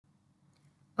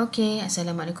Okay,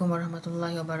 Assalamualaikum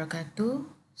warahmatullahi wabarakatuh.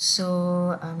 So,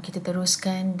 kita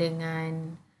teruskan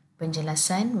dengan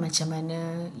penjelasan macam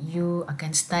mana you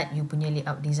akan start you punya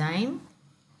layout design.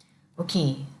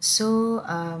 Okay, so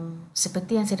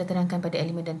seperti yang saya dah terangkan pada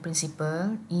elemen dan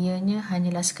prinsipal, ianya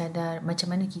hanyalah sekadar macam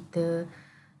mana kita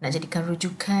nak jadikan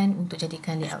rujukan untuk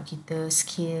jadikan layout kita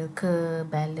scale ke,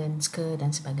 balance ke dan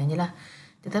sebagainya lah.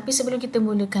 Tetapi sebelum kita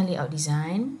mulakan layout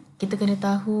design, kita kena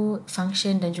tahu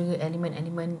function dan juga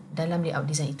elemen-elemen dalam layout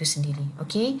design itu sendiri.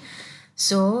 Okay,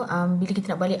 so bila kita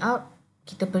nak buat layout,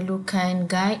 kita perlukan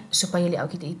guide supaya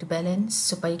layout kita itu balance,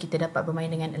 supaya kita dapat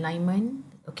bermain dengan alignment,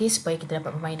 okay, supaya kita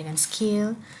dapat bermain dengan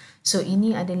scale. So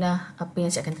ini adalah apa yang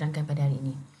saya akan terangkan pada hari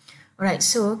ini. Alright,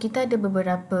 so kita ada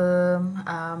beberapa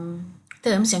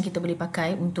terms yang kita boleh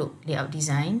pakai untuk layout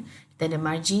design. Kita ada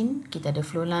margin, kita ada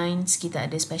flow lines, kita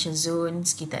ada special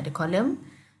zones, kita ada column,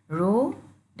 row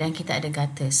dan kita ada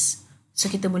gutters. So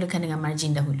kita mulakan dengan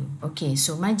margin dahulu. Okay,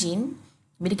 so margin,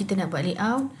 bila kita nak buat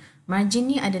layout,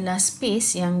 margin ni adalah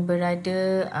space yang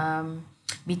berada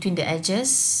between the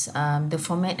edges, the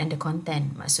format and the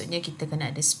content. Maksudnya kita kena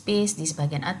ada space di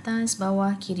sebahagian atas,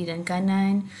 bawah, kiri dan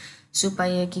kanan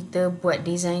supaya kita buat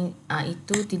design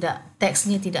itu tidak,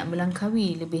 teksnya tidak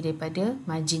melangkaui lebih daripada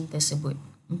margin tersebut.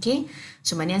 Okay,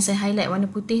 so mana yang saya highlight warna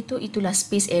putih tu, itulah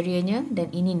space area-nya dan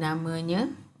ini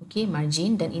namanya, okay,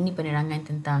 margin, dan ini penerangan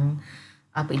tentang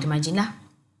apa itu margin lah.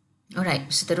 Alright,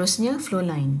 seterusnya flow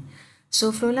line.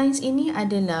 So flow lines ini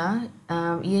adalah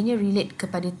ianya relate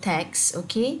kepada text,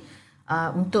 okay,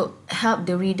 untuk help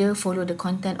the reader follow the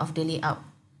content of the layout.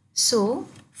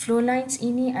 So flow lines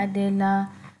ini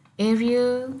adalah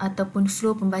area ataupun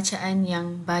flow pembacaan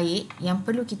yang baik yang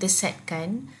perlu kita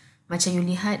setkan. Macam you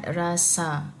lihat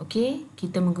rasa, okay,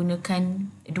 kita menggunakan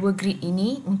dua grid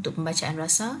ini untuk pembacaan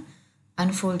rasa,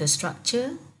 unfold the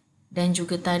structure dan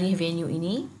juga tarikh venue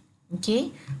ini.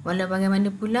 Okay, walau bagaimana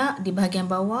pula di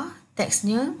bahagian bawah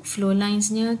teksnya, flow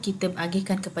linesnya kita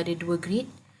agihkan kepada dua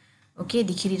grid, okay,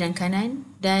 di kiri dan kanan,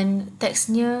 dan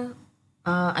teksnya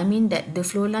that the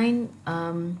flow line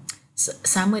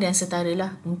sama dan setara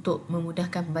lah untuk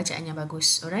memudahkan pembacaan yang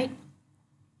bagus. Alright.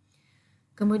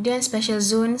 Kemudian special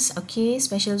zones, okay,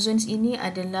 special zones ini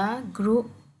adalah group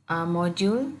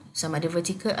module sama ada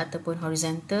vertical ataupun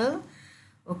horizontal,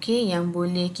 okay, yang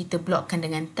boleh kita blockkan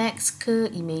dengan teks ke,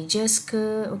 images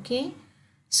ke, okay.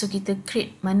 So kita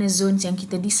create mana zones yang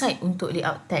kita decide untuk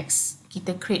layout teks,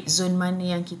 kita create zone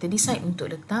mana yang kita decide untuk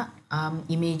letak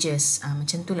images,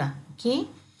 macam itulah, okay.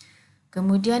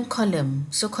 Kemudian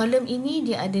column. So column ini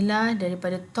dia adalah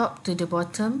daripada top to the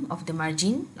bottom of the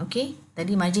margin. Okay,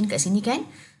 tadi margin kat sini kan.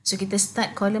 So kita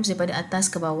start columns daripada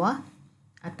atas ke bawah,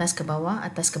 atas ke bawah,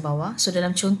 atas ke bawah. So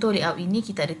dalam contoh layout ini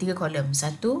kita ada 3 column,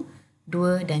 1,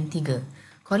 2 dan 3.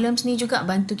 Columns ni juga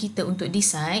bantu kita untuk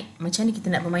decide macam ni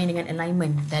kita nak bermain dengan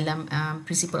alignment dalam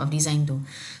principle of design tu.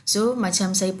 So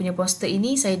macam saya punya poster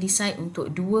ini, saya decide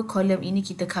untuk 2 column ini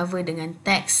kita cover dengan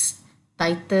text,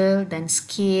 title dan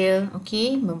scale,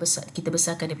 okay, kita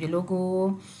besarkan dia punya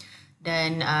logo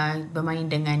dan bermain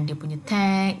dengan dia punya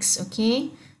teks, okay.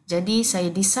 Jadi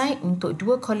saya decide untuk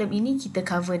 2 kolom ini kita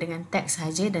cover dengan teks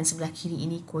saja dan sebelah kiri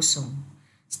ini kosong.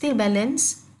 Still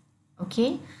balance,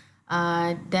 okay.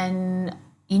 Dan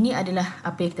ini adalah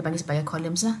apa yang kita panggil sebagai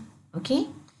columns lah,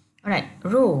 okay. Alright,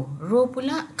 row. Row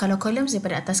pula kalau columns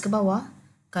daripada atas ke bawah,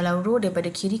 kalau row daripada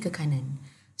kiri ke kanan.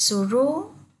 So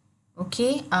row,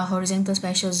 okay, are horizontal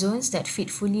special zones that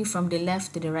fit fully from the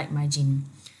left to the right margin.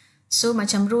 So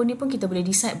macam row ni pun kita boleh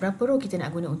decide berapa row kita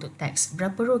nak guna untuk teks,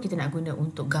 berapa row kita nak guna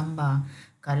untuk gambar.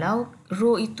 Kalau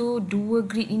row itu 2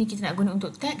 grid ini kita nak guna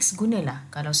untuk teks, gunalah.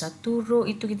 Kalau 1 row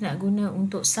itu kita nak guna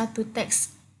untuk 1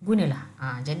 teks, gunalah.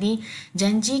 Jadi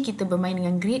janji kita bermain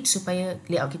dengan grid supaya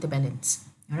layout kita balance.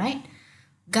 Alright.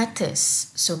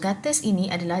 Gutters. So gutters ini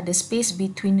adalah the space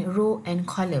between row and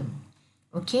column.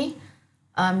 Okay.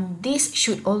 This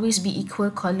should always be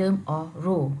equal column or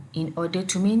row in order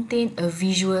to maintain a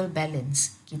visual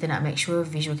balance. Kita nak make sure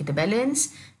visual kita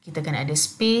balance, kita akan ada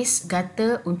space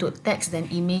gutter untuk teks dan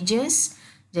images.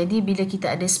 Jadi bila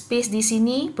kita ada space di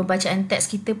sini, pembacaan teks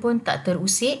kita pun tak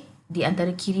terusik di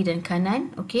antara kiri dan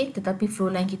kanan, okay, tetapi flow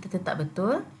line kita tetap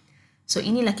betul. So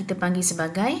inilah kita panggil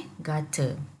sebagai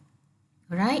gutter.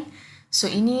 Alright. So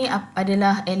ini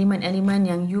adalah elemen-elemen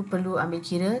yang you perlu ambil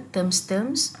kira,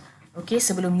 terms-terms. Okay,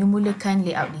 sebelum you mulakan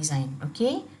layout design.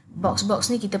 Okay, box-box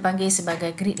ni kita panggil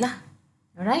sebagai grid lah.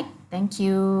 Alright, thank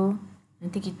you.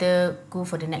 Nanti kita go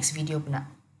for the next video pula.